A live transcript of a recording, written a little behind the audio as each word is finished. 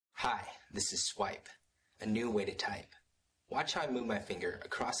Hi, this is Swype, a new way to type. Watch how I move my finger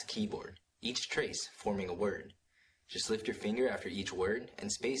across the keyboard, each trace forming a word. Just lift your finger after each word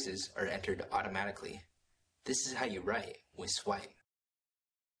and spaces are entered automatically. This is how you write with Swype.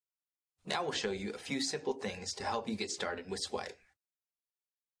 Now we'll show you a few simple things to help you get started with Swype.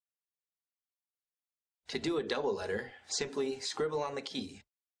 To do a double letter, simply scribble on the key.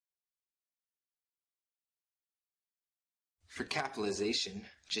 For capitalization,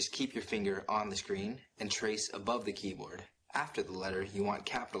 just keep your finger on the screen and trace above the keyboard, after the letter you want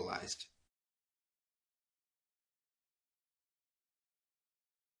capitalized.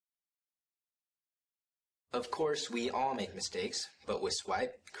 Of course, we all make mistakes, but with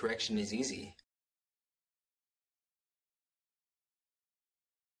Swype, correction is easy.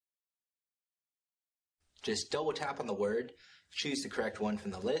 Just double tap on the word, choose the correct one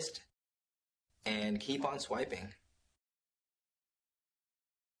from the list, and keep on swiping.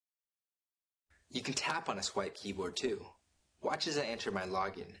 You can tap on a Swype keyboard too. Watch as I enter my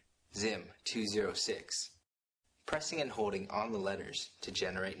login, Zim206, pressing and holding on the letters to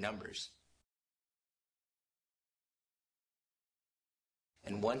generate numbers.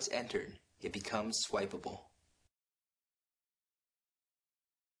 And once entered, it becomes swipeable.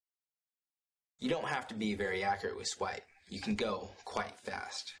 You don't have to be very accurate with Swype. You can go quite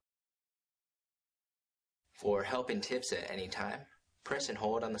fast. For help and tips at any time, press and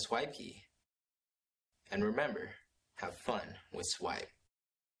hold on the Swype key. And remember, have fun with Swype.